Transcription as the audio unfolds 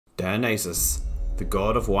Dionysus, the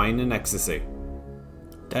god of wine and ecstasy.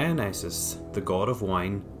 Dionysus, the god of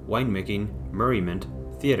wine, winemaking, merriment,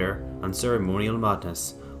 theatre, and ceremonial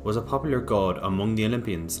madness, was a popular god among the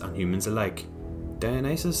Olympians and humans alike.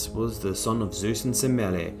 Dionysus was the son of Zeus and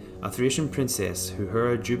Semele, a Thracian princess who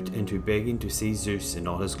Hera duped into begging to see Zeus in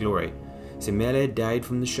all his glory. Semele died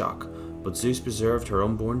from the shock, but Zeus preserved her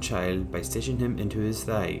unborn child by stitching him into his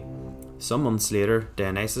thigh. Some months later,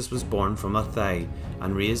 Dionysus was born from that thigh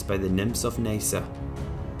and raised by the nymphs of Nysa.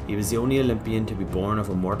 He was the only Olympian to be born of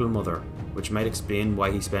a mortal mother, which might explain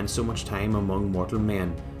why he spent so much time among mortal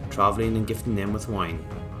men, travelling and gifting them with wine.